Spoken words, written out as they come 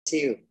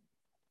too.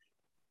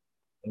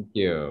 Thank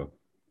you.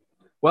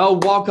 Well,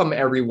 welcome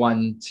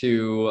everyone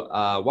to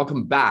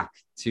welcome back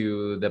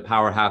to the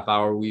Power Half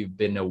Hour. We've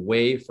been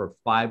away for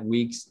 5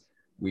 weeks.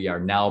 We are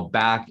now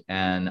back,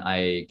 and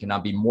I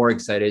cannot be more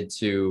excited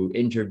to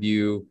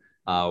interview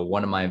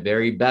one of my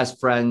very best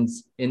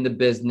friends in the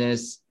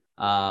business,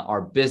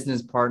 our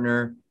business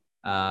partner,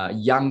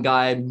 young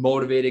guy,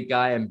 motivated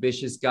guy,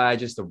 ambitious guy,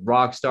 just a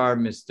rock star,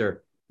 Mr.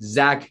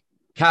 Zach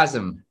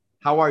Chasm.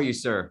 How are you,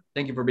 sir?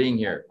 Thank you for being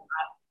here.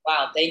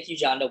 Wow, thank you,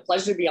 John. No,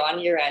 pleasure to be on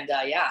here, and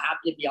yeah,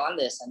 happy to be on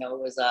this. I know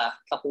it was a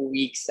couple of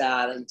weeks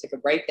that you took a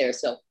break there,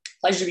 so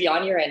pleasure to be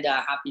on here, and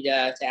happy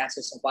to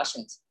answer some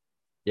questions.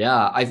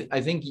 Yeah,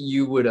 I think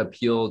you would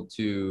appeal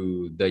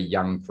to the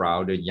young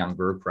crowd, a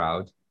younger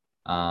crowd.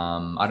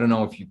 I don't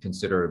know if you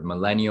consider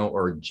millennial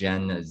or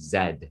Gen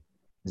Z,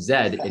 Z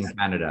in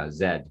Canada,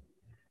 Z.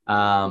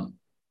 Um,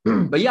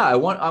 but yeah, I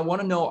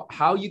want to know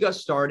how you got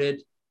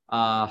started.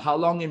 How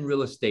long in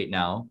real estate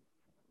now?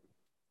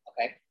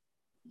 Okay.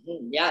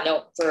 Yeah,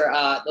 no, for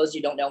those of you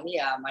who don't know me,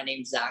 my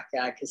name's Zach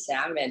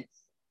Kassam, and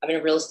I've been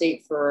in real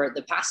estate for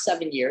the past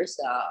 7 years.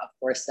 Of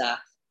course,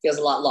 feels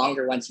a lot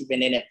longer once you've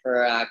been in it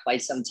for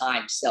quite some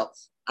time. So,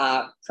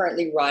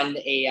 currently run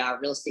a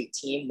real estate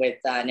team with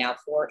now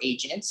 4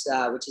 agents,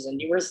 which is a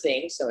newer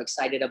thing. So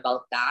excited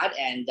about that,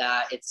 and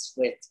it's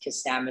with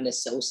Kassam and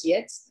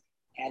Associates.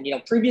 And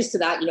previous to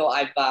that,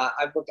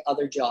 I've worked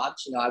other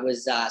jobs. I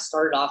was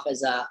started off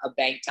as a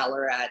bank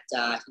teller at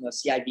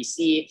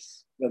CIBC.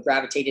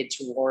 Gravitated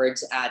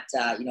towards at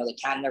the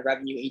Canada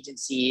Revenue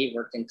Agency,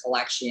 worked in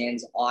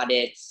collections,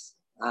 audit.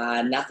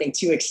 Nothing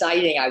too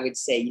exciting, I would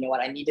say. You know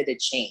what? I needed a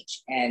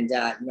change, and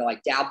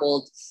I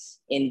dabbled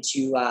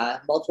into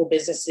multiple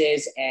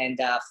businesses and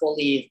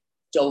fully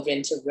dove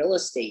into real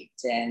estate,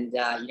 and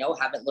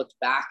haven't looked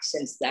back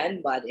since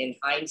then. But in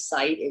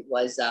hindsight, it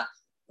was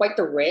quite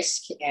the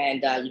risk,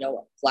 and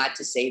glad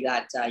to say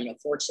that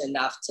fortunate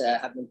enough to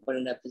have been put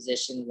in a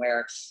position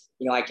where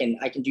I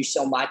can do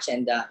so much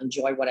and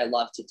enjoy what I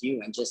love to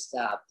do, and just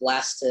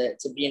blessed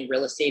to be in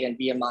real estate and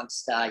be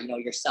amongst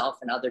yourself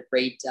and other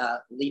great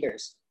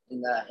leaders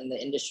in the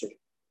industry.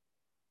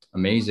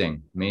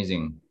 Amazing,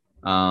 amazing.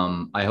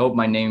 I hope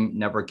my name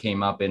never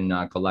came up in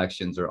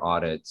collections or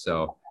audit.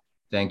 So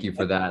thank you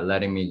for that,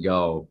 letting me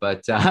go.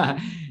 But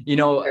you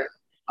know,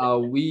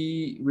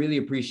 we really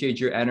appreciate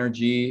your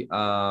energy.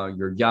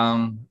 You're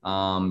young,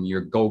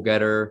 you're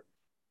go-getter.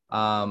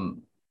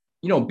 Um,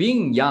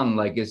 being young,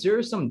 like, is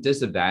there some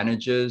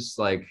disadvantages?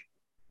 Like,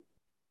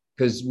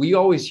 because we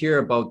always hear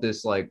about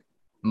this like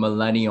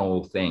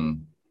millennial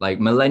thing, like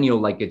millennial,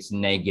 like it's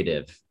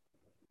negative.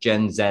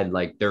 Gen Z,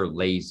 like they're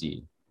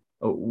lazy.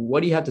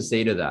 What do you have to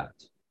say to that?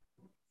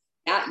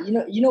 Yeah,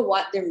 you know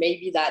what? There may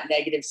be that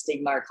negative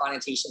stigma or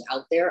connotation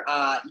out there.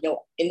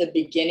 In the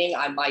beginning,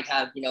 I might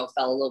have felt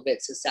a little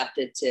bit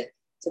susceptible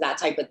to that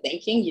type of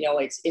thinking.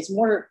 It's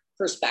more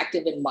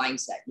perspective and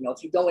mindset.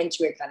 If you go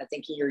into it kind of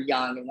thinking you're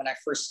young, and when I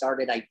first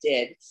started, I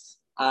did.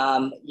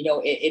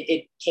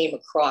 It came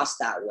across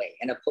that way,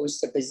 and opposed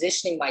to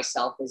positioning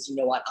myself as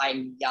what,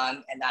 I'm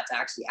young, and that's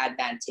actually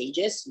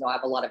advantageous. I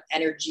have a lot of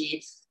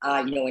energy,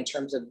 in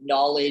terms of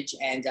knowledge,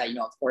 and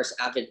of course,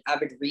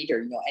 avid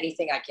reader.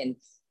 Anything I can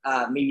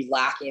maybe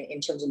lack in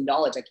terms of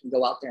knowledge, I can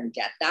go out there and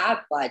get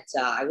that. But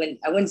I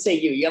wouldn't say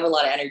you have a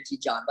lot of energy,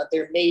 John. But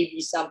there may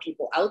be some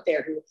people out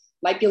there who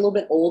might be a little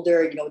bit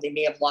older. They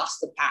may have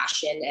lost the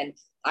passion, and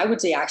I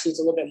would say actually it's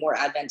a little bit more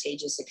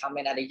advantageous to come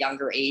in at a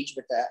younger age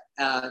with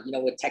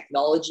the with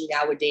technology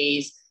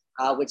nowadays,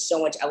 with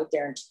so much out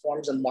there in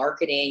forms of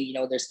marketing.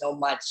 There's so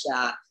much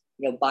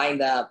buying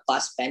the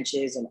bus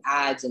benches and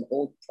ads and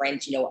old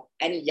print.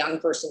 Any young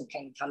person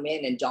can come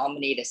in and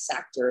dominate a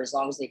sector as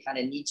long as they kind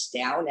of niche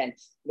down, and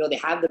they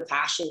have the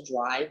passion,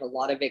 drive. A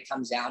lot of it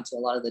comes down to a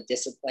lot of the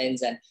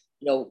disciplines, and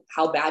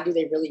how bad do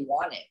they really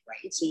want it,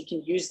 right? So you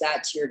can use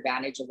that to your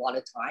advantage a lot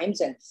of times.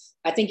 And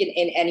I think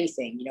in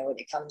anything,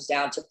 it comes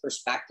down to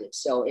perspective.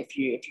 So if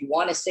you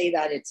want to say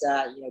that it's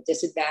a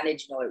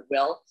disadvantage, it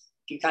will.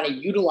 If you kind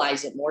of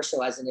utilize it more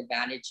so as an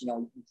advantage, you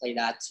can play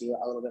that to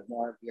a little bit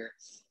more of your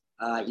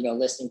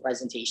listing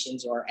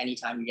presentations, or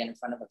anytime you get in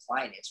front of a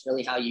client. It's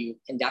really how you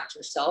conduct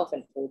yourself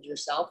and hold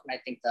yourself. And I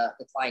think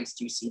the clients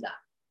do see that.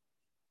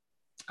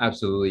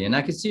 Absolutely. And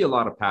I can see a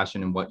lot of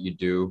passion in what you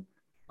do.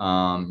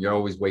 You're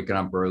always waking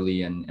up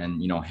early and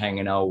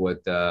hanging out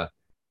with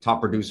top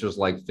producers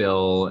like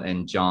Phil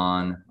and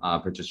John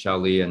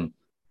Petrocelli,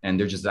 and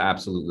they're just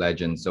absolute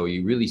legends. So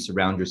you really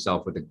surround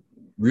yourself with a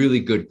really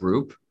good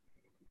group.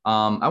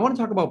 I want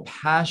to talk about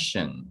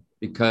passion,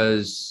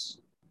 because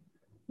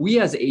we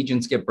as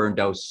agents get burned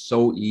out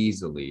so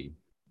easily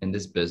in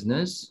this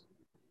business.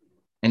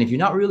 And if you're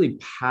not really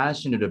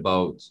passionate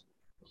about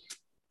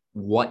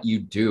what you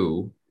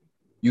do,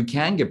 you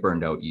can get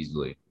burned out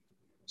easily.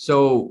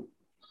 So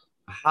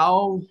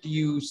how do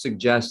you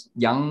suggest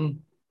young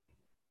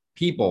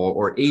people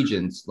or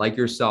agents like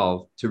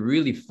yourself to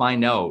really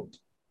find out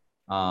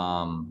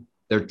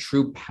their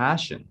true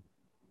passion?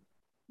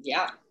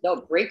 Yeah, no,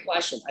 great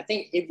question. I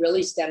think it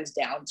really stems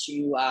down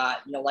to,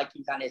 like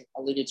you kind of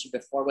alluded to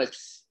before,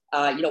 was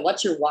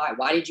what's your why?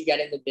 Why did you get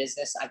in the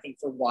business? I think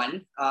for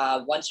one,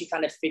 once you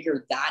kind of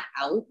figure that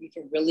out, you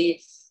can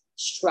really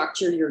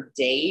structure your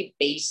day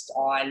based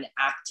on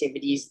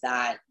activities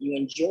that you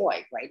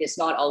enjoy, right? It's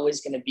not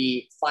always going to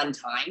be fun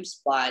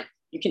times, but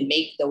you can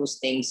make those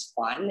things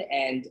fun.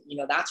 And,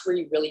 that's where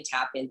you really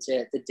tap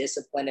into the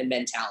discipline and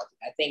mentality.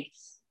 I think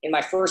in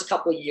my first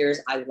couple of years,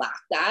 I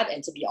lacked that.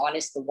 And to be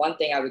honest, the one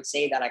thing I would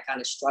say that I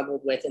kind of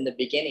struggled with in the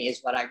beginning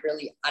is what I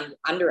really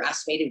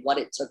underestimated what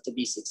it took to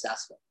be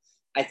successful.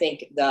 I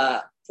think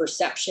the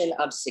perception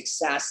of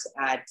success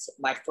at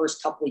my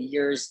first couple of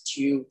years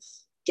to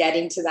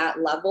getting to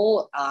that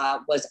level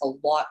was a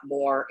lot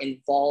more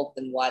involved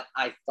than what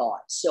I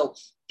thought. So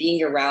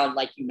being around,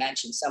 like you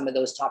mentioned, some of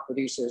those top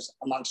producers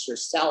amongst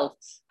yourself,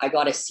 I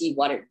got to see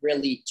what it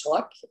really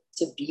took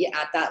to be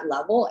at that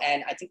level.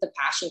 And I think the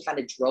passion kind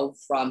of drove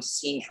from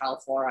seeing how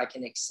far I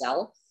can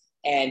excel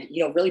and,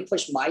 really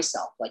push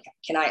myself. Like,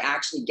 can I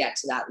actually get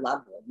to that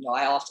level?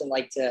 I often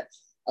like to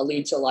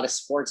allude to a lot of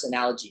sports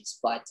analogies,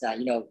 but,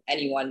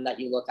 anyone that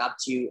you look up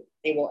to,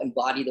 they will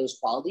embody those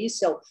qualities.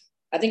 So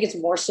I think it's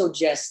more so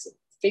just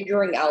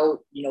figuring out,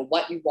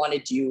 what you want to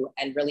do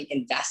and really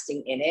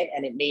investing in it.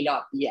 And it may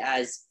not be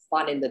as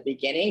fun in the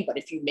beginning, but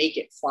if you make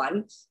it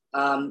fun,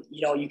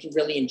 you can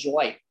really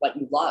enjoy what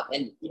you love.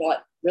 And you know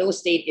what? Real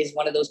estate is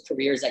one of those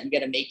careers that you got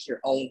to make your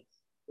own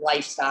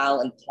lifestyle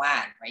and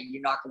plan, right?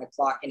 You're not going to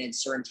clock in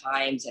certain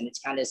times and it's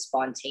kind of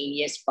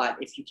spontaneous, but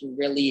if you can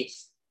really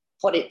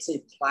put it to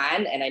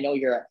plan, and I know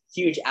you're a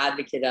huge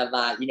advocate of,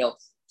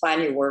 plan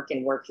your work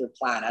and work your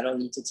plan. I don't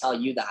need to tell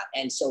you that.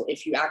 And so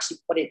if you actually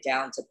put it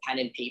down to pen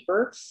and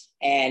paper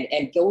and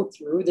go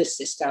through the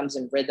systems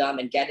and rhythm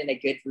and get in a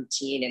good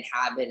routine and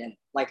habit, and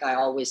like I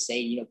always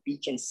say, be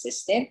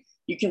consistent,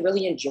 you can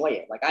really enjoy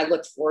it. Like I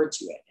look forward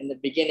to it. In the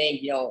beginning,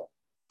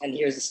 and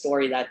here's a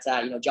story that,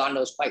 John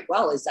knows quite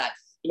well, is that,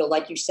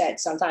 like you said,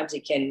 sometimes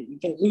you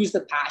can lose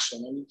the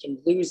passion and you can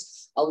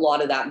lose a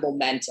lot of that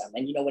momentum.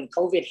 And, when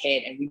COVID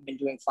hit and we've been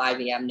doing 5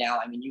 a.m. now,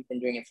 I mean, you've been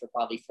doing it for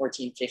probably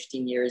 14,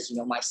 15 years,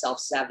 myself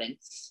 7,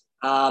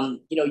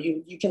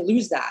 you can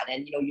lose that.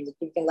 And, you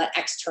can let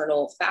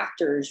external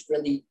factors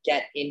really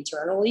get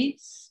internally.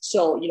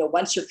 So,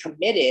 once you're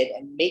committed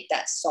and make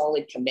that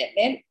solid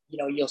commitment,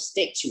 you'll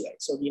stick to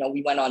it. So,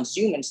 we went on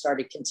Zoom and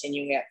started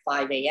continuing at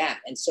 5 a.m.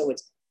 And so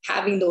it's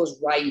having those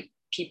right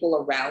people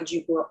around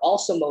you who are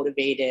also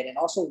motivated and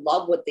also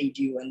love what they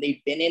do and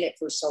they've been in it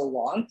for so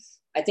long.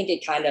 I think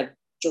it kind of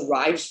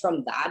derives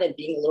from that, and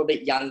being a little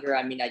bit younger.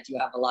 I mean, I do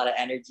have a lot of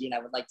energy and I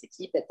would like to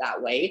keep it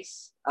that way.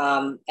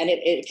 And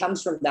it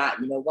comes from that,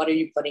 what are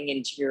you putting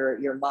into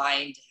your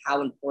mind?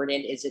 How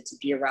important is it to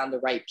be around the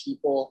right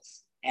people?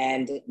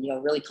 And,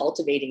 really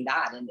cultivating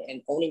that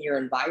and owning your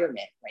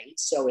environment, right?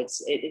 So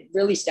it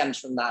really stems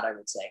from that, I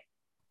would say.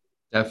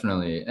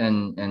 Definitely.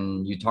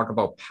 And you talk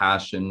about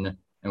passion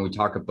and we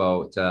talk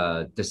about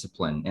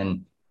discipline.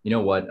 And you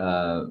know what,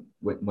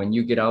 when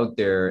you get out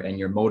there and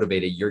you're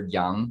motivated, you're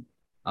young,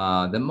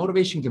 then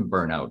motivation can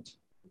burn out.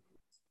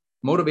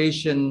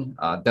 Motivation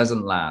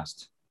doesn't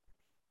last.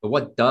 But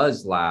what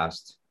does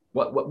last,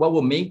 what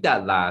will make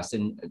that last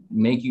and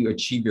make you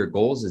achieve your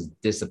goals is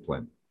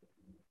discipline.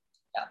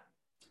 Yeah.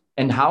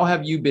 And how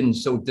have you been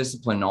so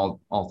disciplined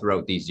all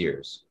throughout these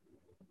years?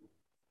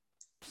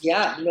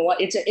 Yeah, you know what?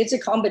 It's a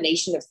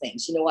combination of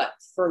things. You know what?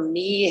 For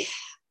me,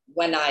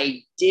 when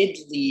I did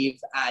leave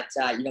at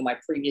my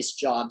previous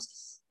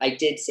jobs, I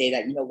did say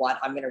that,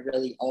 I'm going to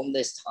really own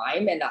this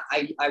time. And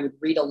I would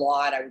read a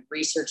lot. I would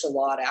research a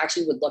lot. I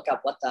actually would look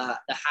up what the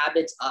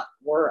habits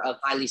were of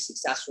highly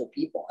successful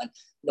people. And,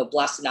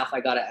 blessed enough,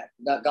 I got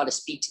to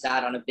speak to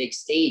that on a big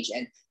stage.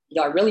 And,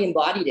 I really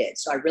embodied it.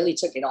 So I really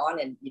took it on.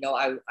 And,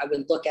 I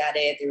would look at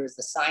it. There was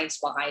the science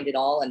behind it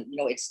all. And,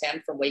 it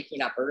stemmed from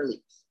waking up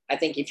early. I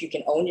think if you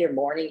can own your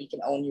morning, you can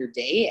own your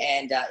day,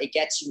 and it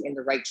gets you in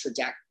the right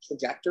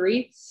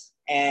trajectory.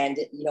 And,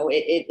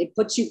 it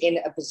puts you in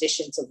a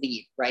position to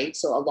lead, right?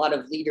 So a lot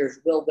of leaders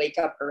will wake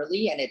up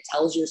early, and it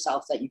tells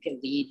yourself that you can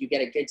lead. You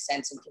get a good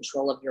sense and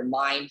control of your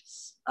mind.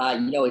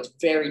 It's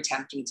very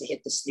tempting to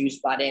hit the snooze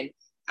button.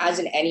 As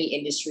in any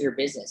industry or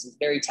business, it's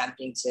very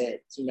tempting to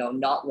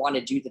not want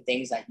to do the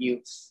things that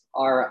you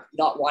are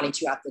not wanting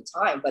to at the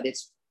time, but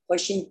it's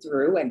pushing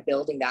through and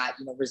building that,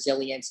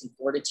 resilience and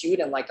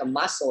fortitude, and like a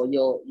muscle,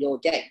 you'll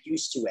get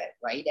used to it,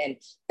 right? And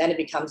then it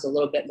becomes a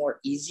little bit more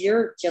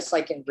easier, just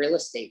like in real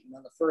estate.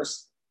 The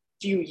first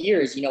few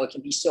years, it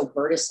can be so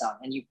burdensome,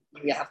 and you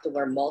have to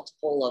wear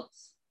multiple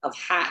of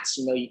hats.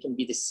 You can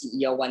be the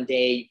CEO one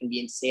day, you can be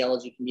in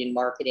sales, you can be in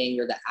marketing,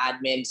 you're the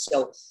admin.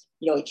 So,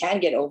 it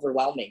can get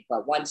overwhelming.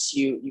 But once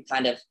you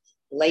kind of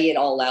lay it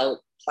all out,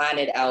 plan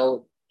it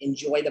out,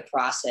 enjoy the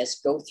process,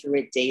 go through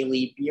it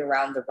daily, be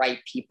around the right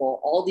people,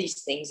 all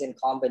these things in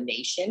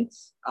combination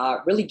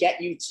really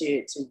get you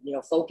to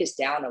focus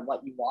down on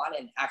what you want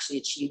and actually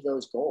achieve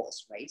those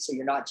goals, right? So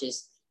you're not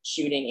just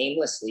shooting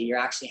aimlessly, you're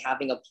actually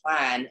having a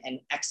plan and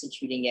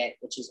executing it,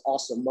 which is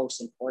also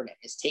most important,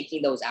 is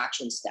taking those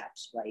action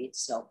steps, right?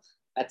 So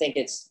I think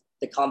it's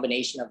the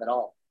combination of it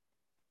all.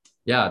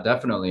 Yeah,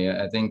 definitely.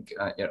 I think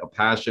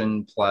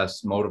passion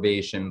plus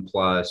motivation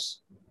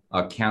plus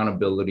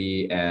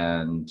accountability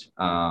and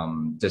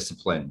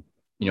discipline,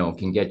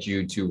 can get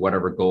you to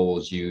whatever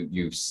goals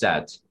you've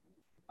set.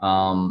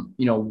 From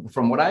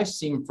what I've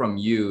seen from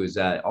you is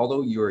that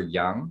although you're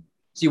young,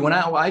 see, when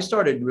I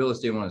started real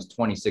estate when I was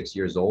 26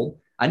 years old,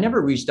 I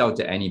never reached out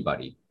to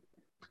anybody.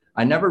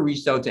 I never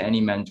reached out to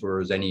any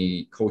mentors,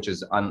 any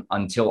coaches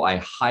until I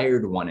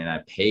hired one and I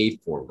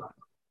paid for one.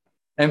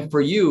 And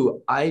for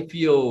you, I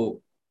feel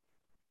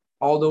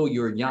although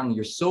you're young,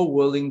 you're so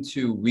willing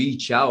to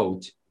reach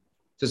out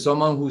to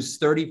someone who's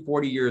 30,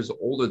 40 years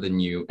older than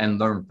you and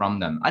learn from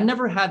them. I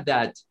never had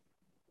that,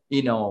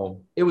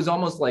 it was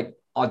almost like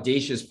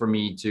audacious for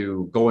me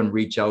to go and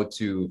reach out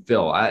to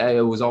Phil.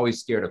 I was always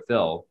scared of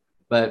Phil,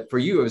 but for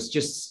you, it was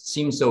just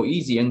seemed so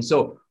easy. And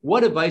so,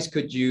 what advice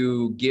could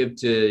you give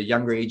to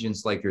younger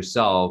agents like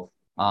yourself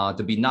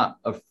to be not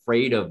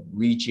afraid of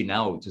reaching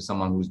out to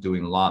someone who's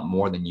doing a lot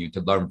more than you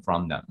to learn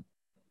from them?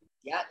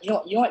 Yeah,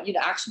 what, you'd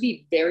actually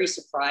be very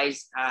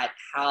surprised at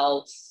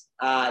how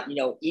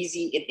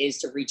easy it is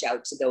to reach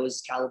out to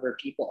those caliber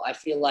people. I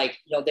feel like,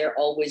 they're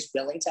always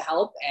willing to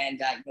help.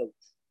 And,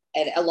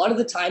 and a lot of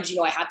the times,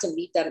 I had to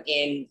meet them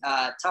in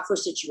tougher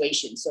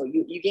situations. So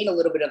you gain a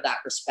little bit of that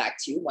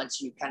respect too, once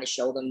you kind of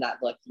show them that,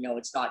 look,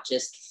 it's not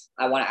just,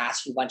 I want to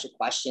ask you a bunch of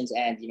questions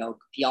and,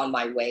 be on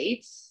my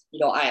way.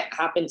 I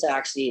happened to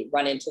actually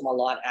run into him a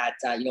lot at,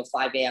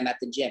 5 a.m. at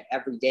the gym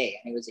every day.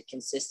 And it was a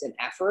consistent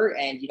effort.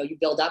 And, you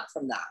build up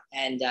from that.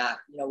 And,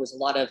 it was a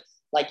lot of,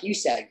 like you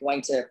said,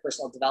 going to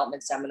personal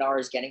development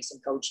seminars, getting some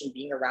coaching,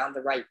 being around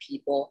the right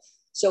people.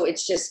 So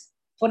it's just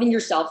putting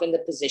yourself in the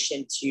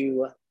position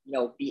to,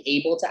 be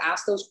able to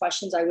ask those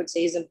questions, I would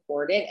say is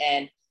important.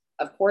 And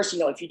of course,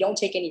 if you don't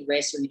take any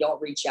risks or you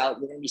don't reach out,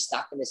 you're going to be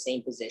stuck in the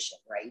same position,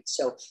 right?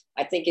 So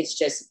I think it's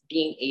just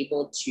being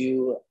able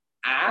to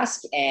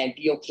ask and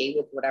be okay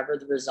with whatever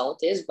the result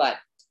is. But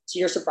to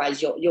your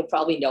surprise, you'll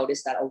probably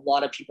notice that a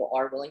lot of people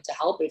are willing to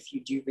help if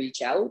you do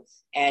reach out.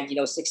 And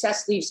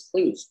success leaves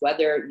clues.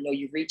 Whether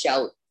you reach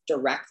out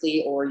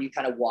directly or you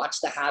kind of watch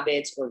the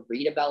habits or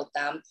read about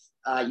them,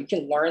 you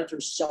can learn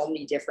through so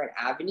many different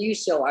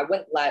avenues. So I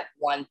wouldn't let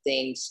one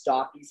thing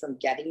stop you from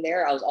getting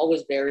there. I was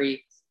always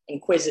very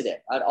inquisitive.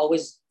 I'd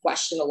always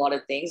question a lot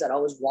of things. I'd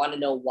always want to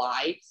know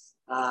why.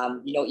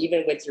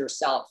 Even with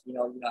yourself,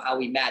 how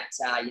we met,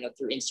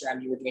 through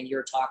Instagram, you were doing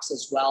your talks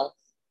as well.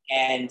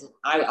 And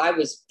I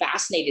was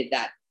fascinated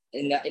that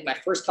in my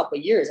first couple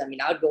of years, I mean,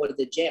 I would go to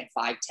the gym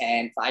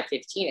 5:10,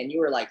 5:15, and you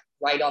were like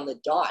right on the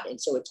dot. And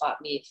so it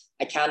taught me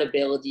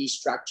accountability,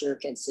 structure,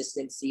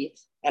 consistency.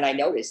 And I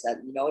noticed that,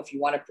 if you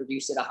want to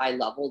produce at a high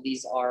level,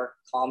 these are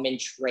common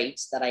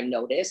traits that I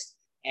noticed.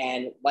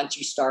 And once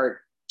you start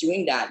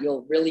doing that,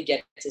 you'll really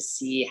get to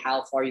see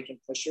how far you can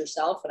push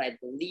yourself. And I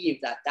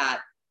believe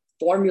that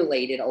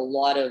formulated a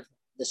lot of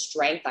the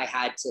strength I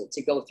had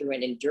to go through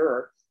and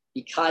endure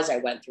because I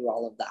went through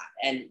all of that.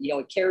 And,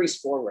 it carries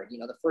forward,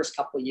 the first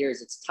couple of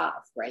years, it's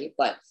tough, right?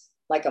 But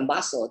like a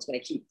muscle, it's going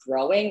to keep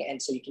growing.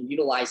 And so you can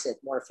utilize it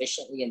more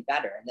efficiently and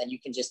better. And then you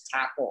can just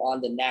tackle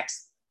on the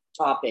next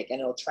topic and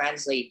it'll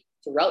translate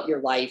throughout your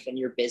life and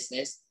your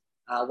business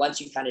once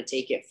you kind of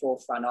take it full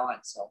front on.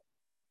 So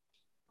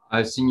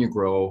I've seen you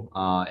grow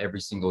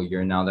every single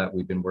year now that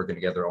we've been working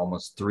together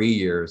almost 3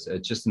 years.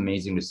 It's just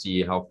amazing to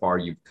see how far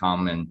you've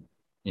come and,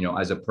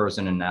 as a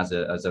person and as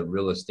a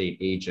real estate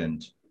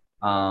agent.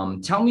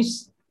 Tell me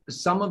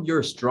some of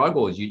your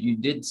struggles. You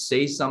did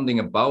say something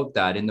about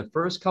that in the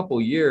first couple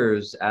of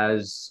years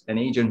as an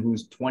agent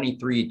who's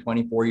 23,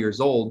 24 years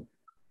old,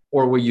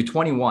 or were you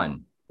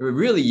 21? You were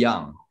really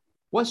young.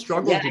 What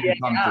struggles did you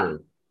come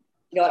through?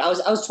 I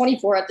was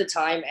 24 at the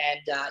time,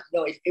 and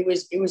it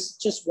was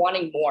just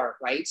wanting more,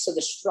 right? So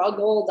the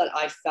struggle that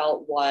I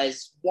felt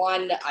was,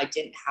 one, I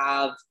didn't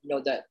have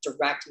the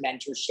direct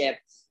mentorship.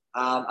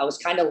 I was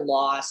kind of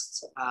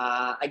lost.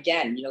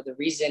 Again, the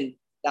reason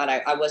that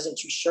I wasn't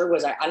too sure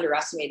was I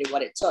underestimated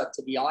what it took.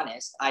 To be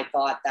honest, I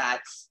thought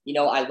that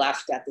I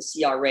left at the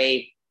CRA.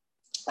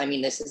 I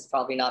mean, this is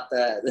probably not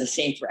the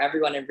same for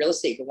everyone in real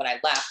estate, but when I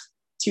left,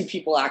 two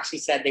people actually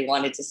said they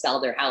wanted to sell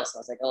their house. I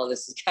was like, oh,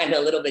 this is kind of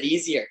a little bit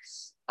easier.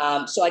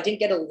 So I didn't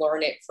get to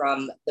learn it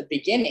from the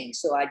beginning.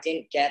 So I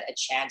didn't get a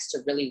chance to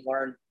really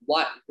learn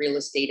what real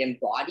estate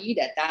embodied.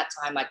 At that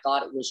time, I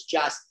thought it was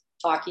just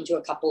talking to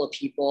a couple of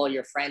people,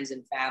 your friends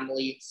and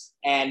family,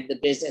 and the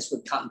business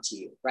would come to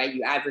you, right?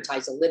 You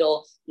advertise a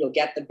little, you'll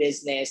get the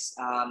business.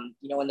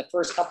 In the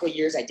first couple of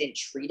years, I didn't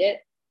treat it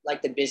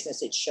like the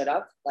business it should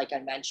have, like I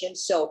mentioned.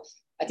 So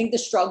I think the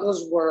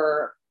struggles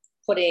were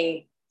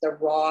putting the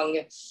wrong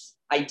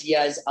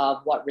ideas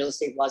of what real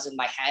estate was in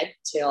my head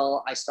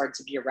till I started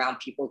to be around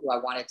people who I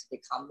wanted to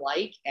become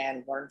like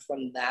and learn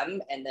from them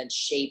and then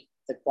shape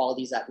the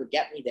qualities that would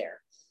get me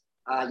there.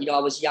 I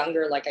was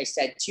younger, like I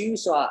said, too.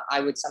 So I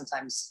would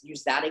sometimes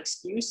use that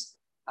excuse.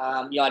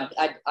 I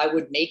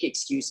would make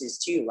excuses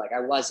too. Like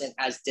I wasn't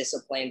as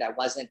disciplined. I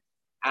wasn't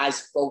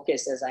as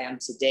focused as I am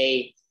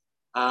today.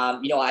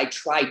 I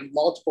tried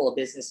multiple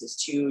businesses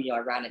too. I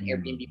ran an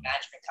Airbnb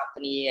management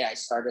company. I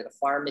started a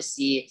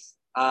pharmacy.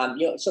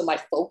 So my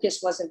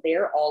focus wasn't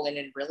there all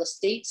in real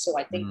estate. So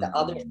I think the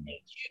other Mm. thing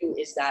too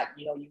is that,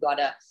 you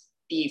gotta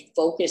be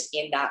focused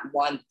in that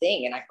one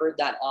thing. And I heard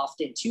that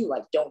often too,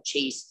 like don't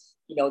chase,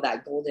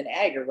 that golden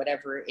egg or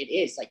whatever it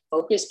is. Like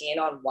focus in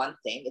on one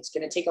thing. It's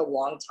going to take a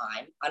long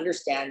time.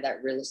 Understand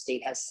that real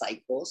estate has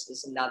cycles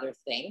is another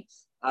thing.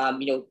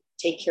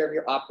 Take care of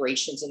your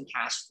operations and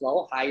cash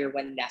flow, hire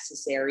when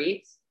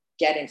necessary,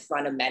 get in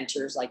front of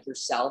mentors like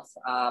yourself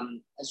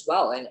as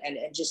well, and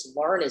just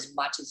learn as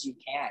much as you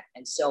can.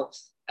 And so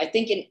I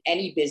think in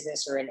any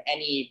business or in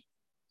any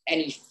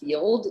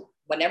field,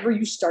 whenever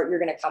you start, you're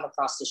going to come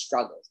across the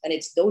struggles, and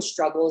it's those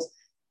struggles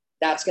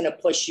that's going to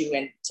push you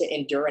and to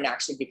endure and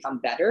actually become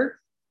better.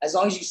 As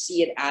long as you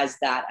see it as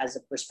that, as a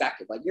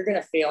perspective, like you're going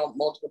to fail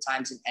multiple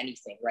times in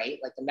anything, right?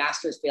 Like the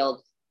masters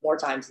failed more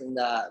times than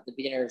the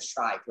beginners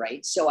tried,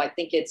 right? So I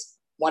think it's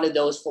one of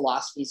those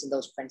philosophies and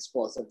those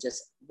principles of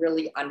just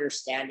really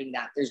understanding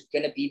that there's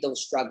going to be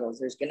those struggles,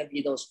 there's going to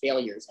be those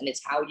failures, and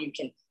it's how you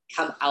can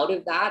come out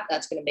of that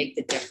that's going to make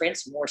the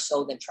difference, more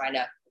so than trying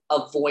to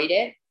avoid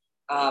it.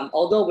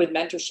 Although with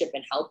mentorship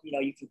and help,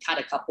 you can cut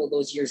a couple of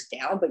those years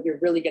down, but you're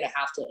really going to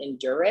have to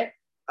endure it,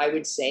 I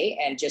would say,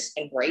 and just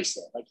embrace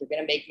it. Like you're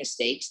going to make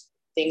mistakes.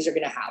 Things are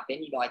going to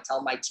happen. I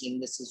tell my team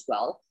this as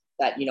well,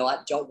 that,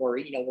 don't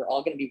worry, we're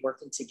all going to be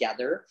working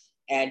together,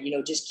 and,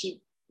 just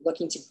keep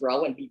looking to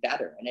grow and be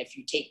better. And if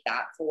you take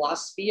that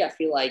philosophy, I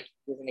feel like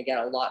you're going to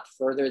get a lot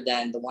further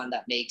than the one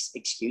that makes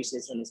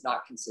excuses and is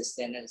not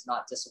consistent and is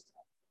not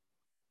disciplined.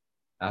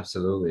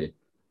 Absolutely.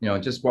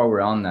 Just while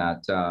we're on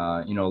that,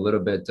 a little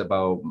bit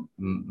about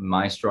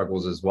my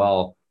struggles as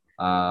well.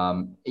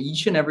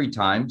 Each and every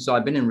time. So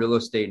I've been in real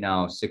estate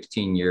now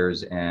 16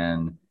 years,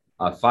 and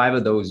 5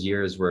 of those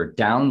years were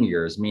down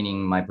years,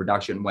 meaning my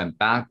production went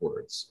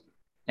backwards.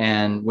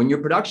 And when your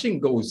production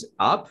goes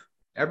up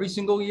every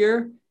single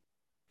year,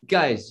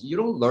 guys, you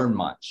don't learn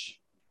much.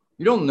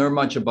 You don't learn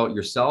much about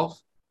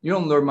yourself. You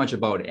don't learn much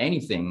about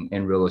anything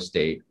in real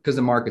estate because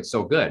the market's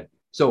so good.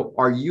 So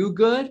are you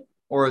good,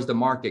 or is the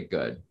market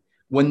good?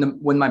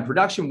 When my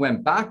production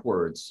went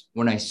backwards,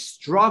 when I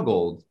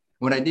struggled,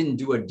 when I didn't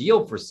do a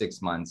deal for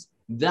 6 months,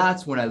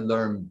 that's when I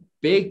learned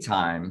big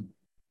time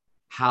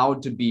how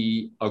to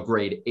be a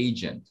great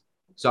agent.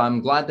 So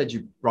I'm glad that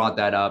you brought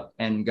that up.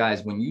 And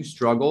guys, when you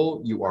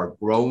struggle, you are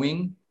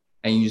growing,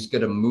 and you just got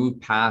to move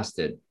past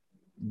it.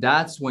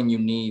 That's when you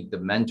need the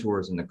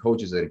mentors and the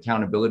coaches, the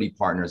accountability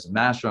partners, the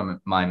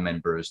mastermind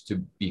members to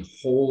be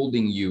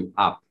holding you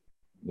up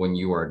when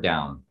you are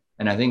down.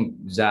 And I think,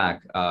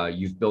 Zach,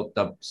 you've built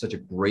up such a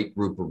great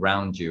group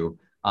around you.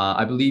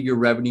 I believe your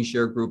revenue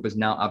share group is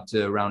now up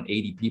to around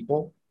 80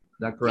 people. Is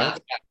that correct?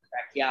 Yeah,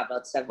 correct. Yeah,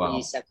 about 70,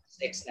 wow.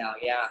 76 now.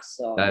 Yeah.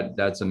 So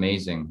that's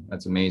amazing.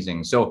 That's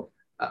amazing. So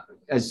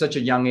as such a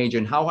young age,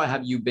 and how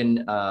have you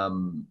been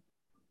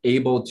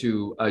able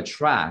to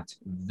attract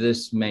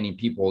this many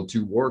people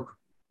to work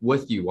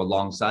with you,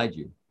 alongside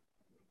you?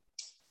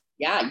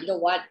 Yeah, you know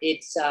what?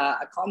 It's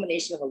a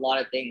combination of a lot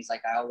of things.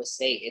 Like I always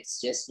say,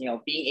 it's just,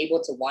 being able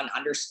to, one,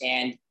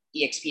 understand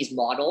EXP's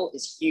model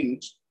is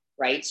huge,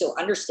 right? So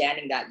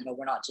understanding that,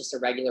 we're not just a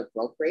regular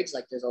brokerage,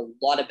 like there's a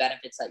lot of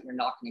benefits that you're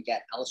not going to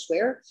get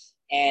elsewhere.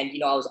 And,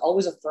 I was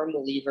always a firm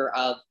believer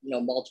of,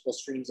 multiple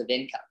streams of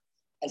income.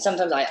 And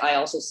sometimes I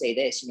also say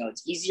this,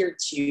 it's easier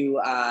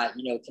to,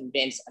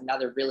 convince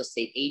another real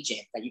estate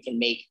agent that you can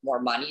make more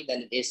money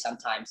than it is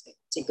sometimes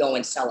to go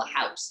and sell a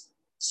house.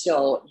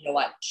 So,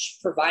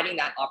 providing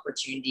that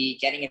opportunity,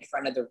 getting in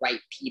front of the right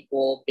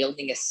people,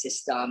 building a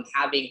system,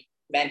 having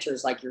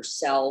mentors like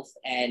yourself,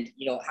 and,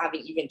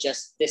 having even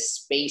just this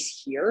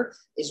space here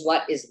is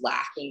what is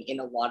lacking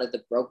in a lot of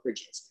the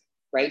brokerages,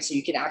 right? So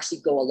you can actually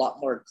go a lot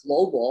more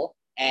global.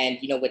 And,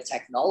 with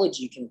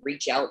technology, you can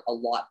reach out a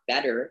lot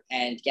better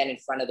and get in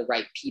front of the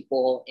right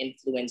people,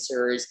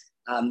 influencers,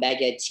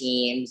 mega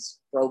teams,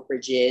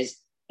 brokerages.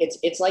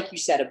 It's like you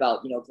said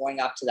about, going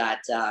up to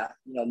that,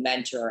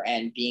 mentor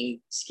and being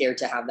scared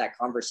to have that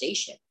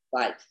conversation.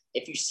 But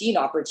if you see an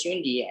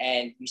opportunity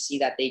and you see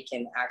that they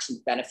can actually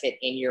benefit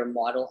in your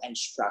model and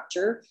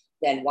structure,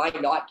 then why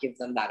not give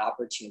them that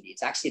opportunity?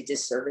 It's actually a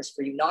disservice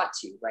for you not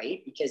to,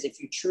 right? Because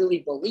if you truly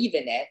believe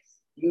in it,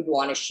 you'd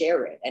want to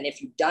share it. And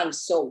if you've done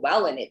so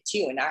well in it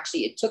too, and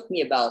actually it took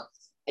me about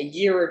a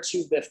year or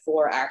two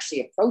before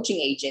actually approaching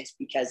agents,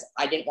 because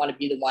I didn't want to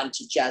be the one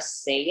to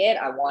just say it.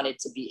 I wanted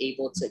to be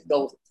able to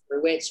go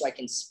through it so I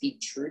can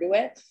speak true to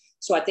it.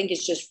 So I think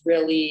it's just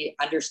really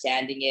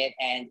understanding it.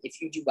 And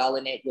if you do well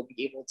in it, you'll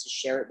be able to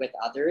share it with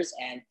others,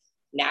 and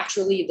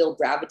naturally they'll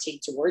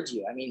gravitate towards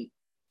you. I mean,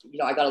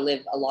 I got to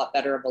live a lot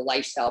better of a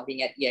lifestyle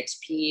being at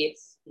EXP.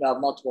 I have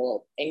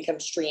multiple income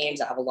streams.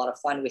 I have a lot of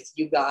fun with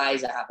you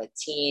guys. I have a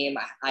team.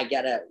 I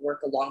get to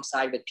work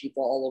alongside with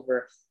people all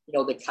over,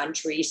 the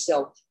country.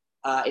 So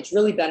it's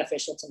really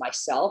beneficial to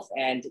myself,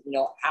 and,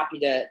 happy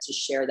to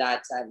share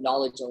that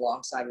knowledge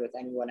alongside with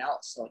anyone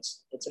else. So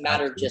it's a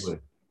matter Absolutely. Of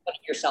just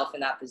putting yourself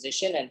in that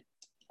position and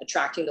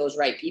attracting those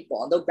right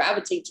people, and they'll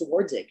gravitate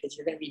towards it because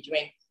you're going to be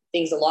doing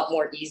things a lot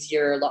more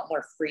easier, a lot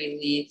more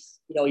freely.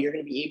 You're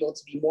going to be able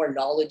to be more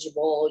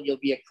knowledgeable. You'll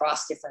be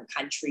across different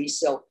countries.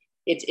 So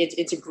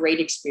it's a great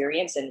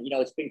experience, and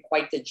it's been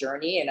quite the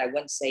journey. And I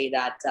wouldn't say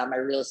that my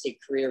real estate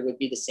career would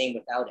be the same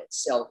without it.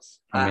 So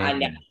I Amazing.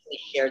 naturally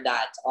share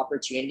that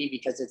opportunity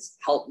because it's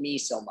helped me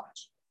so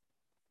much.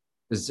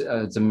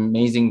 It's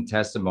amazing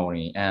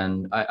testimony.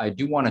 And I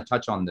do want to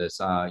touch on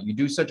this. You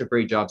do such a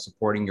great job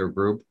supporting your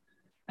group,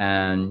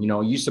 and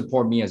you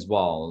support me as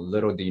well.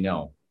 Little do you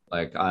know,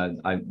 like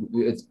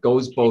it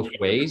goes both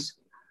ways.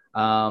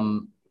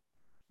 Um,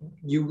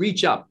 you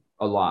reach up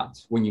a lot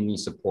when you need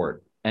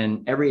support,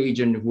 and every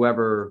agent,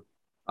 whoever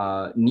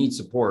needs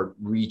support,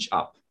 reach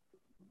up.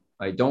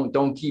 Right?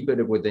 Don't keep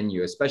it within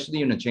you,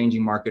 especially in a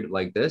changing market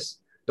like this.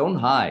 Don't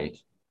hide.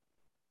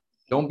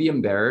 Don't be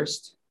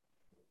embarrassed.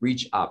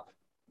 Reach up.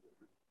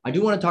 I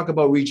do want to talk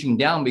about reaching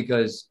down,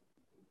 because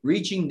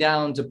reaching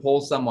down to pull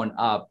someone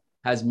up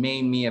has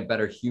made me a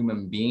better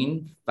human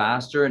being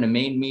faster, and it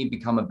made me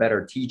become a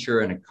better teacher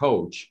and a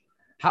coach.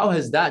 How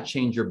has that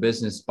changed your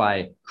business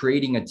by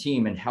creating a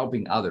team and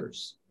helping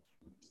others?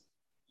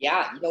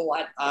 Yeah, you know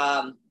what?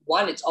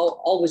 One, it's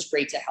always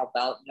great to help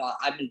out.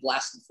 I've been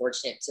blessed and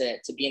fortunate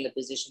to be in the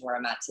position where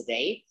I'm at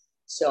today.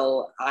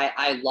 So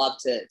I love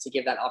to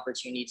give that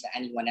opportunity to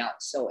anyone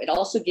else. So it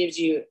also gives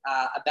you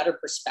a better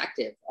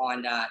perspective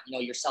on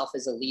yourself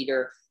as a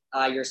leader,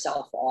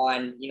 yourself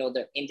on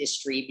the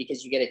industry,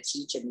 because you get to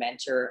teach and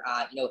mentor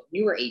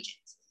newer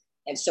agents.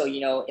 And so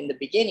in the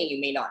beginning you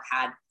may not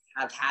have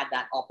had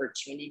that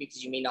opportunity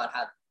because you may not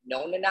have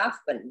known enough,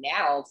 but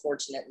now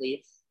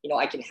fortunately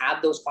I can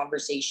have those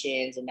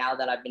conversations. And now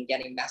that I've been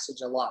getting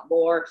messaged a lot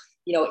more,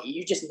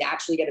 you just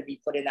naturally got to be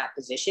put in that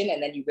position,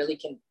 and then you really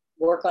can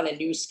work on a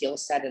new skill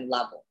set and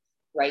level,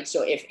 right?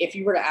 So if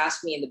you were to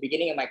ask me in the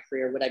beginning of my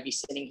career, would I be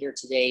sitting here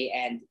today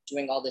and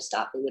doing all this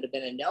stuff? It would have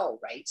been a no,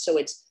 right? So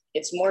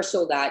it's more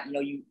so that,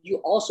 you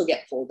also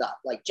get pulled up,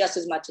 like just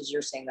as much as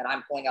you're saying that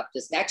I'm pulling up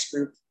this next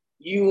group,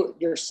 you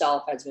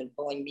yourself has been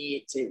pulling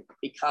me to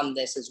become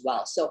this as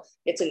well. So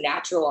it's a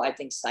natural, I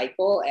think,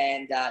 cycle.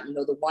 And,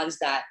 the ones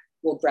that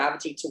will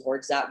gravitate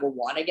towards that will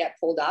want to get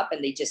pulled up,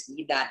 and they just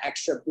need that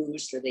extra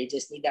boost, or they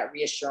just need that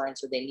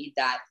reassurance, or they need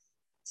that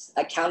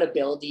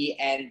accountability,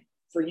 and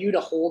for you to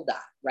hold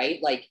that,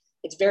 right? Like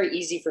it's very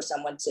easy for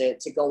someone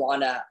to go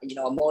on a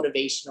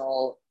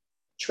motivational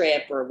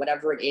trip or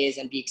whatever it is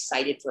and be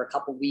excited for a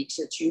couple weeks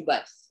or two,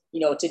 but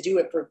to do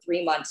it for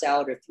 3 months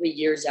out or 3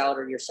 years out,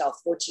 or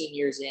yourself 14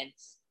 years in,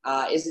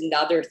 is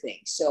another thing.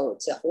 So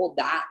to hold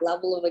that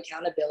level of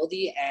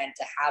accountability and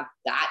to have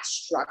that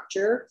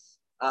structure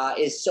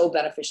is so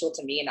beneficial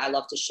to me. And I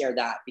love to share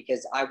that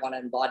because I want to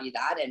embody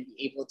that and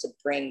be able to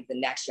bring the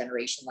next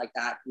generation like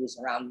that, who's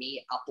around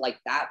me, up like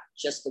that,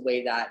 just the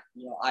way that,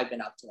 I've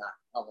been up to that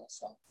level.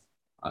 So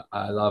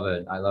I love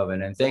it. I love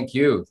it. And thank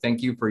you.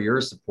 Thank you for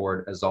your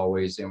support as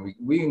always. And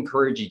we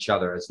encourage each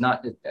other. It's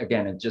not,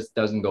 again, it just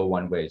doesn't go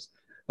one ways.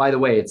 By the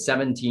way, it's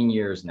 17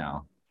 years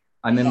now.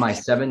 I'm in my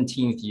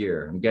 17th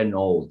year. I'm getting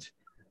old.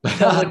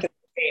 Still looking the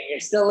same. You're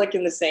still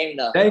looking the same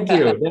though. Thank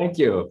you. Thank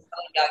you.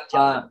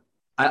 Young,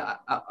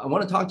 I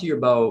want to talk to you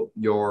about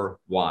your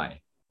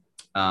why.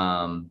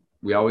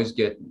 We always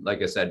get,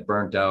 like I said,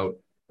 burnt out.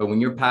 But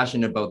when you're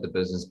passionate about the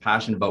business,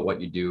 passionate about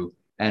what you do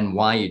and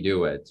why you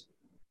do it,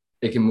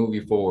 it can move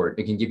you forward.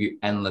 It can give you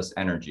endless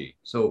energy.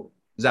 So,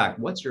 Zach,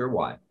 what's your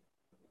why?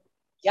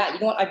 Yeah,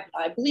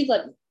 I believe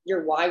that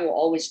your why will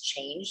always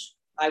change.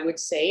 I would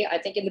say, I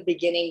think in the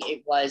beginning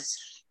it was,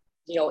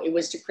 it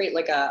was to create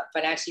like a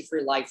financially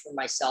free life for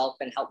myself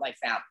and help my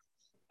family.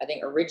 I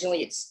think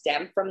originally it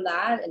stemmed from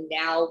that, and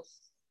now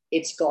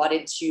it's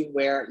gotten to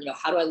where,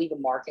 how do I leave a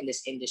mark in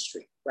this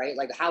industry, right?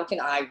 Like, how can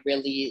I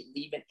really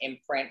leave an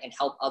imprint and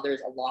help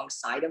others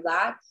alongside of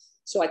that?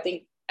 So I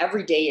think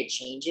every day it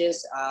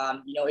changes.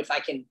 If I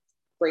can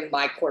bring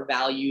my core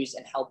values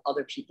and help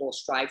other people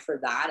strive for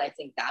that, I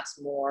think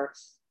that's more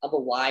of a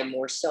why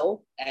more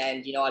so.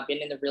 And, I've been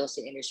in the real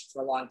estate industry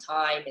for a long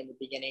time. In the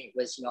beginning, it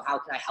was, how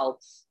can I help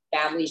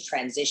families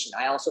transition?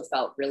 I also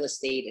felt real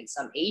estate and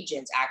some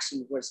agents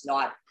actually was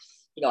not,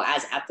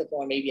 as ethical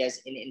or maybe as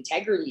in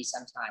integrity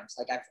sometimes.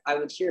 Like I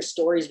would hear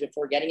stories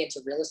before getting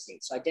into real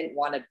estate. So I didn't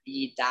want to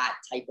be that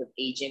type of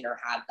agent or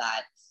have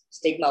that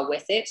stigma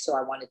with it. So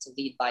I wanted to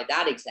lead by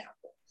that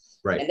example.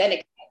 Right. And then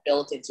it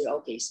built into,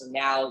 okay, so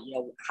now,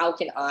 how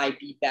can I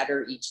be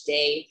better each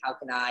day? How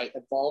can I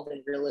evolve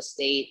in real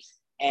estate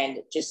and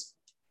just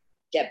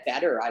get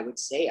better? I would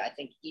say, I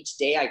think each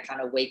day I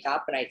kind of wake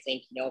up and I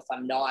think, if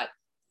I'm not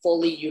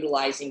fully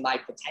utilizing my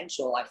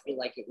potential, I feel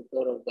like it would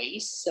go to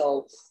waste.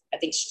 So I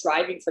think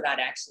striving for that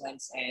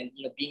excellence and,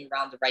 being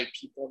around the right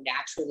people,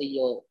 naturally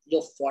you'll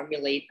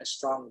formulate a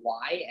strong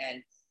why.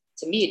 And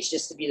to me, it's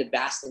just to be the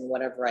best in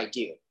whatever I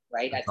do,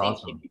 right? That's I think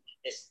awesome. if you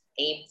just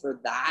aim for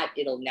that,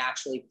 it'll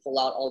naturally pull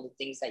out all the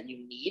things that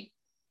you need.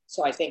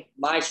 So I think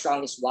my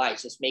strongest why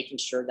is just making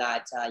sure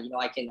that,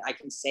 I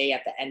can say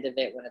at the end of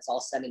it, when it's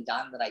all said and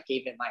done, that I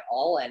gave it my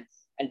all and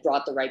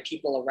brought the right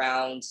people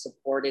around,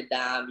 supported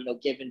them,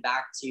 given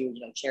back to,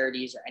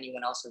 charities or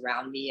anyone else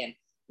around me. And,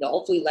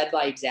 hopefully led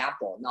by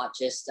example, not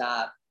just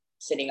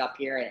sitting up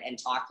here and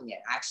talking it,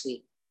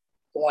 actually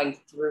going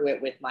through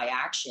it with my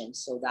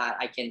actions so that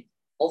I can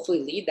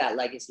hopefully leave that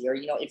legacy. Or,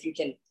 if you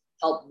can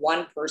help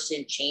one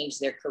person change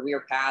their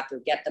career path or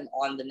get them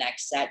on the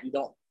next set, you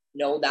don't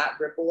know that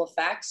ripple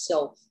effect.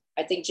 So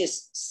I think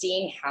just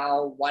seeing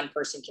how one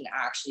person can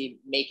actually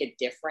make a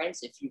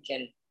difference, if you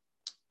can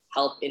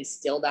help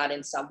instill that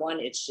in someone,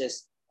 it's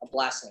just a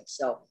blessing.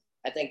 So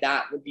I think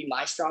that would be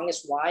my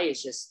strongest why,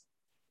 is just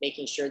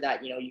making sure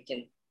that, you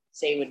can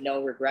say with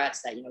no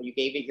regrets that, you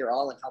gave it your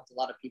all and helped a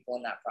lot of people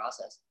in that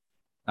process.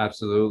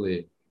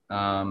 Absolutely.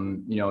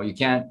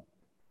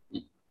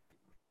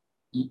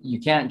 You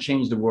can't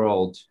change the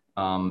world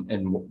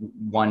in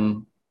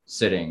one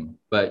sitting,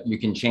 but you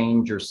can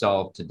change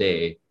yourself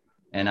today.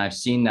 And I've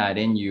seen that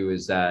in you,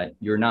 is that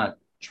you're not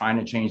trying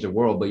to change the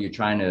world, but you're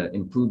trying to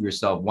improve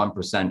yourself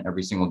 1%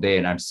 every single day.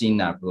 And I've seen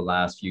that for the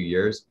last few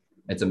years.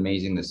 It's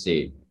amazing to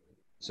see.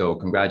 So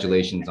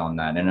congratulations on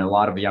that. And a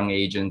lot of young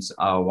agents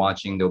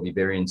watching, they'll be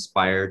very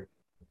inspired.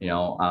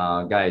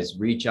 Guys,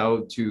 reach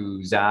out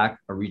to Zach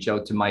or reach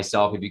out to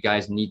myself. If you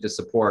guys need the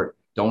support,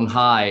 don't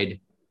hide.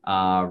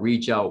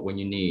 Reach out when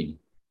you need.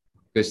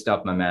 Good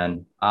stuff, my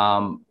man.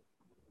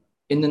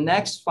 In the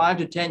next 5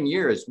 to 10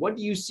 years, what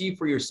do you see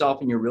for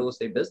yourself in your real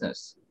estate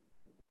business?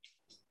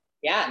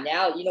 Yeah,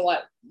 now,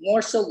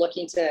 more so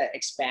looking to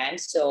expand.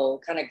 So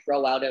kind of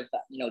grow out of,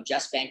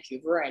 just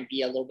Vancouver and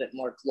be a little bit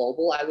more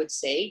global, I would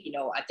say.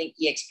 I think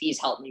EXP has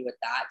helped me with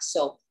that.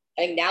 So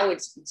I think now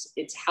it's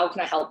how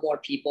can I help more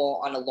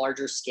people on a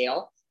larger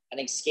scale? I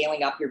think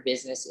scaling up your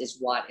business is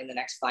what in the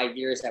next 5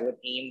 years I would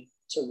aim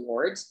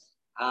towards.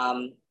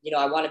 I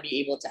want to be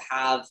able to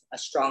have a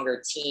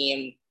stronger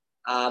team,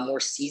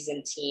 more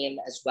seasoned team,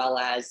 as well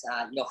as,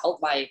 help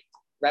my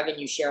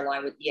revenue share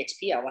line with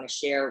EXP. I want to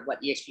share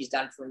what EXP has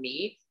done for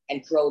me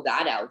and grow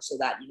that out so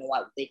that,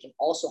 they can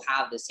also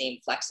have the same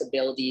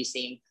flexibility,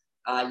 same,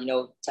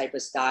 type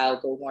of style,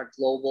 go more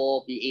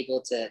global, be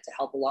able to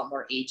help a lot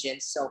more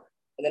agents. So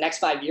in the next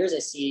 5 years, I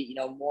see,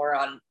 more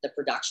on the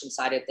production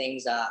side of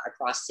things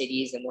across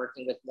cities and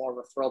working with more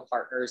referral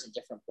partners and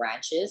different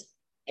branches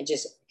and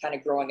just kind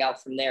of growing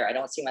out from there. I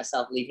don't see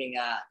myself leaving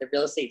the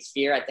real estate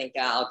sphere. I think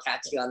I'll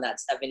catch you on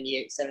that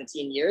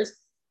 17 years.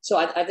 So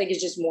I think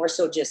it's just more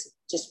so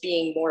just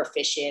being more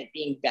efficient,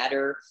 being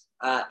better,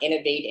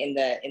 innovate in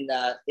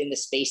the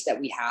space that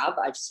we have.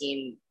 I've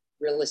seen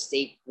real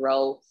estate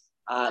grow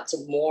to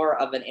more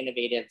of an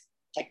innovative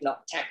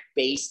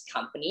tech-based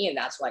company, and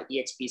that's why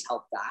EXP's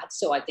helped that.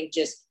 So I think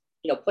just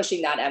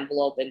pushing that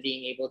envelope and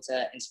being able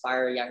to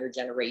inspire a younger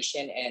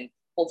generation, and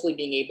hopefully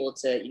being able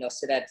to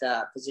sit at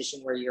a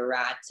position where you're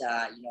at,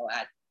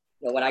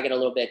 when I get a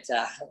little bit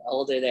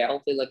older there,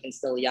 hopefully looking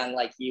still young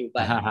like you,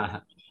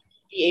 but.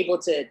 Be able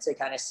to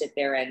kind of sit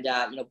there and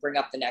bring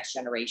up the next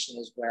generation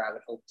is where I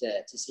would hope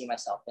to see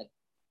myself in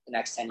the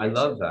next 10 years.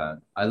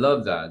 I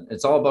love that.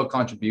 It's all about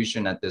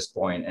contribution at this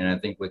point. And I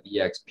think with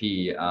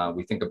EXP,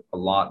 we think a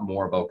lot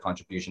more about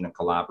contribution and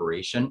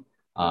collaboration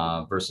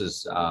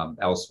versus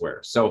elsewhere.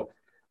 So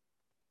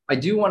I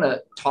do want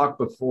to talk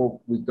before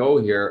we go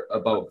here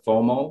about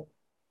FOMO,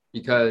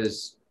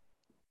 because,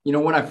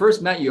 when I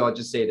first met you, I'll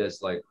just say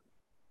this, like,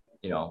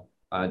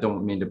 I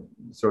don't mean to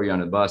throw you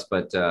on the bus,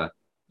 but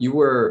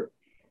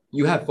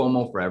you had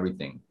FOMO for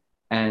everything,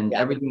 and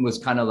everything was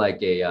kind of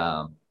like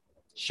a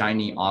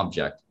shiny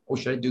object. Oh,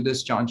 should I do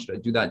this, John? Should I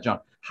do that,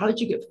 John? How did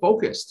you get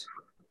focused?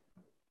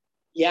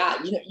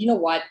 Yeah, you know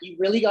what? You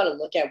really got to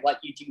look at what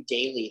you do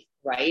daily,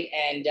 right?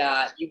 And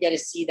you got to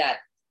see that,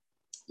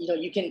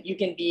 you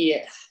can be,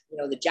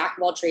 the jack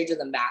of all trades or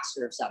the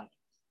master of something.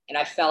 And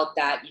I felt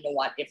that,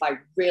 if I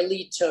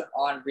really took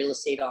on real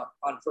estate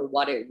on for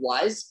what it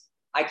was,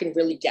 I can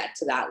really get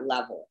to that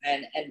level.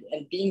 And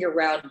being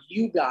around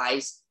you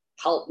guys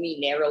helped me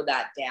narrow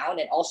that down,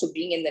 and also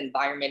being in the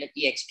environment of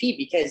EXP,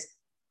 because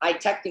I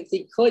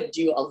technically could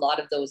do a lot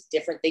of those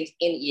different things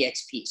in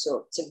EXP.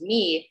 So to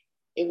me,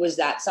 it was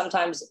that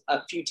sometimes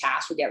a few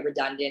tasks would get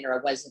redundant or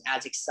I wasn't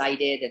as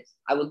excited, and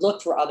I would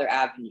look for other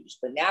avenues.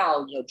 But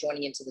now,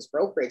 joining into this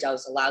brokerage, I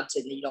was allowed to,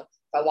 if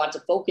I want to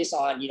focus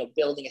on,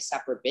 building a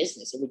separate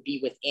business, it would be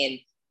within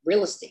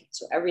real estate.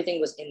 So everything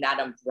was in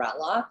that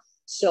umbrella.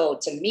 So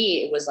to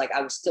me, it was like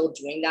I was still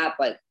doing that,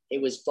 but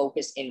it was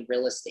focused in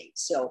real estate.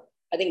 So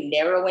I think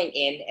narrowing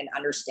in and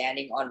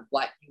understanding on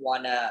what you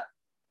want to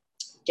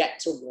get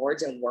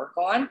towards and work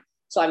on.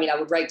 So, I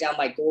would write down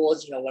my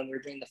goals, when we were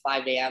doing the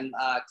 5 a.m.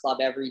 Club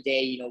every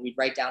day, we'd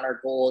write down our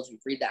goals,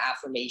 we'd read the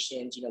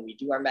affirmations, we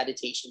do our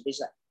meditation,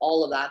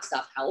 all of that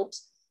stuff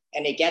helps,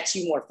 and it gets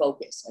you more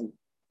focused. And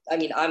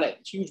I'm a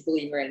huge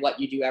believer in what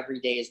you do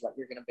every day is what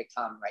you're going to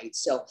become, right?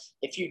 So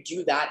if you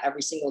do that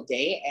every single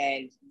day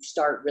and you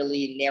start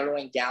really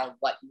narrowing down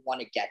what you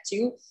want to get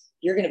to,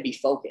 you're going to be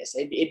focused.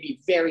 It'd be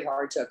very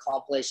hard to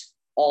accomplish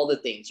all the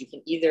things. You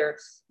can either,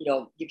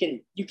 you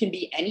can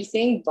be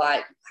anything, but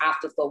you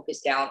have to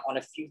focus down on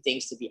a few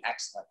things to be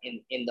excellent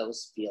in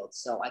those fields.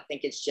 So I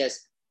think it's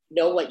just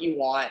know what you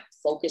want,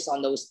 focus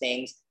on those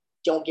things,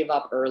 don't give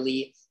up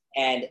early,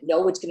 and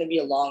know it's going to be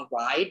a long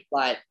ride.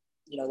 But,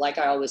 like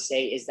I always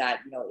say, is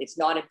that, it's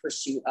not in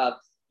pursuit of,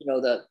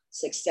 the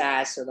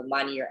success or the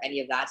money or any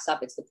of that stuff.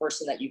 It's the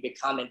person that you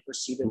become in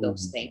pursuit of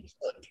those things.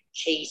 So if you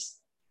chase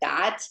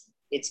that,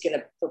 it's going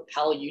to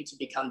propel you to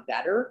become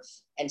better.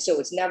 And so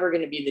it's never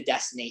going to be the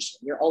destination.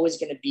 You're always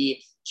going to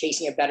be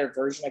chasing a better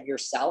version of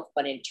yourself.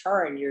 But in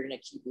turn, you're going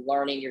to keep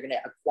learning. You're going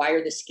to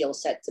acquire the skill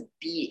set to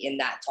be in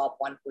that top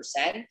 1%.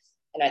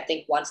 And I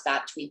think once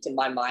that tweaked in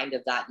my mind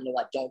of that, you know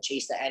what, don't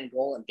chase the end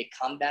goal and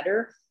become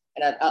better.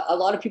 And a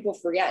lot of people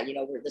forget, you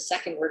know, the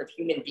second word of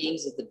human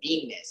beings is the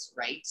beingness,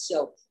 right?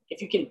 So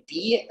if you can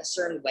be a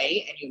certain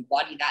way and you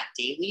embody that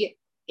daily,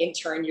 in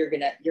turn, you're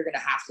gonna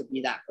have to be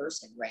that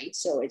person, right?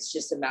 So it's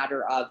just a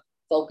matter of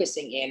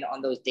focusing in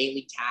on those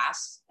daily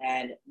tasks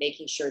and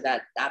making sure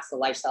that that's the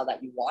lifestyle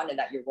that you want and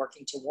that you're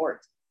working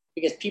towards.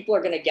 Because people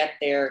are gonna get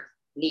their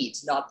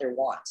needs, not their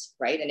wants,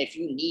 right? And if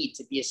you need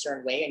to be a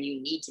certain way and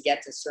you need to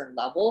get to a certain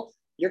level,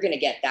 you're gonna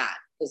get that,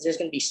 because there's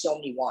gonna be so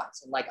many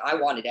wants. And like, I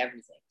wanted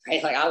everything,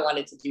 right? Like, I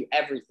wanted to do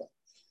everything.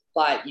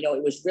 But, you know,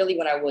 it was really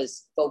when I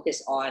was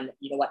focused on,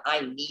 you know what,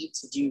 I need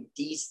to do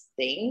these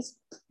things,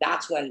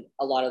 that's when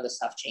a lot of the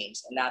stuff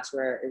changed. And that's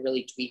where it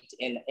really tweaked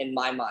in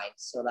my mind,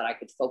 so that I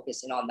could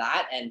focus in on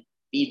that and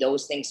be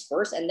those things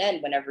first. And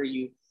then whenever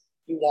you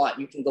want,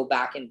 you can go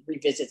back and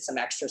revisit some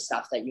extra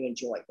stuff that you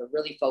enjoy, but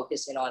really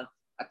focus in on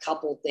a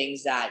couple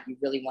things that you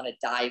really want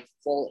to dive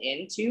full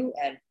into.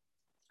 And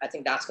I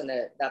think that's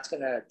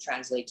gonna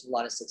translate to a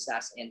lot of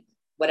success in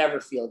whatever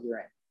field you're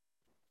in.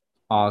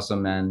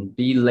 Awesome, man.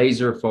 Be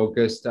laser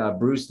focused.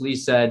 Bruce Lee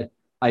said,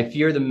 I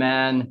fear the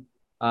man.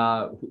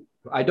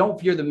 I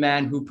don't fear the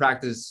man who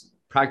practices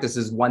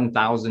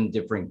 1,000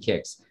 different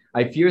kicks.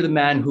 I fear the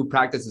man who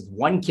practices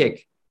one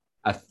kick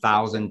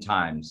 1,000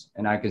 times.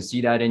 And I can see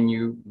that in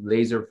you,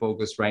 laser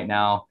focused right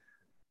now.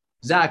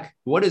 Zach,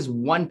 what is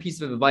one piece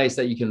of advice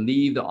that you can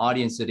leave the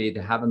audience today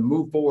to have them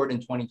move forward in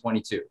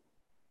 2022?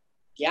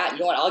 Yeah, you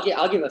know what?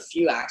 I'll give a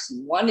few actually.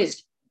 One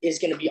is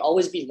going to be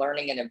always be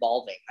learning and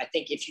evolving. I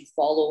think if you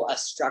follow a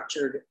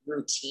structured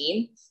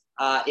routine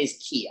is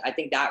key. I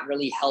think that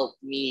really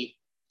helped me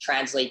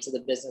translate to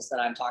the business that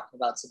I'm talking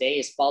about today,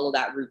 is follow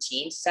that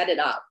routine, set it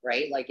up,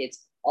 right? Like,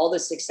 it's all the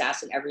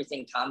success and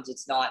everything comes,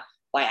 it's not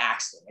by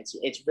accident.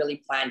 It's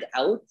really planned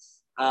out.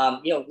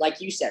 You know,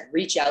 like you said,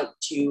 reach out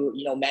to,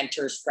 you know,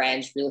 mentors,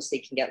 friends. Real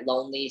estate can get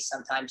lonely.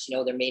 Sometimes, you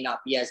know, there may not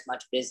be as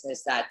much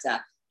business that,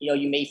 you know,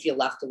 you may feel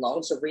left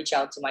alone. So reach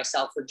out to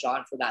myself or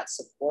John for that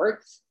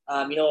support.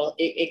 You know,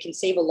 it can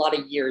save a lot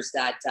of years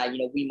that, you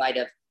know, we might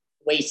have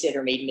wasted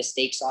or made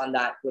mistakes on,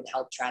 that would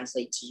help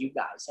translate to you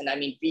guys. And I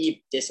mean,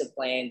 be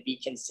disciplined, be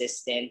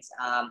consistent,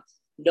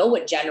 know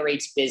what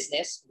generates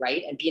business,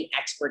 right? And be an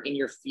expert in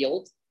your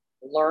field.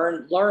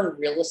 Learn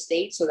real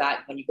estate so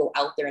that when you go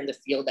out there in the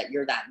field, that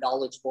you're that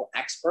knowledgeable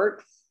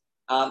expert.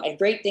 And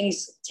great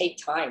things take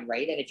time,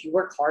 right? And if you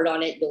work hard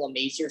on it, you'll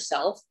amaze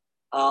yourself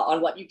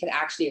on what you can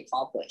actually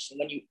accomplish. And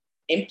when you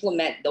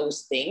implement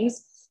those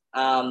things,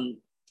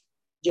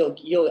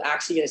 you'll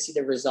actually get to see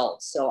the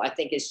results. So I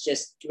think it's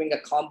just doing a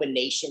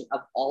combination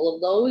of all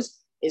of those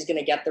is going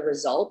to get the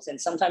results. And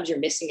sometimes you're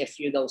missing a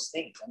few of those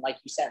things. And like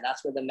you said,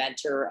 that's where the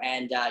mentor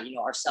and, you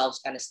know, ourselves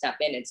kind of step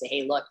in and say,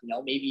 hey, look, you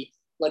know, maybe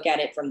look at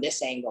it from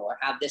this angle or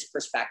have this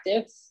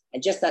perspective.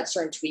 And just that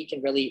certain tweak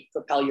can really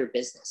propel your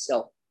business. So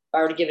if I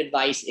were to give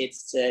advice,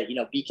 it's to, you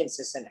know, be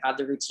consistent, have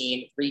the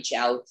routine, reach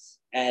out,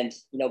 and,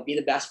 you know, be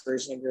the best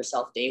version of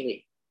yourself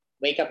daily.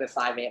 Wake up at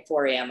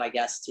 4 a.m., I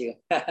guess, too.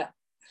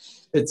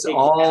 It's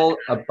all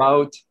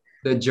about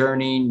the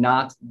journey,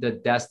 not the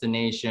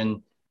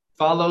destination.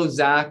 Follow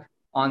Zach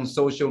on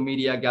social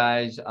media,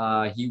 guys.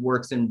 He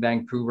works in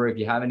Vancouver. If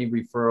you have any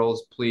referrals,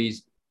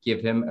 please give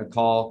him a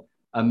call.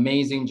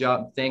 Amazing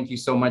job. Thank you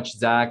so much,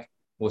 Zach.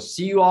 We'll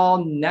see you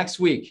all next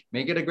week.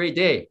 Make it a great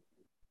day.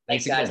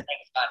 Thanks, guys.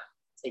 Thanks, John.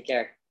 Take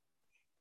care.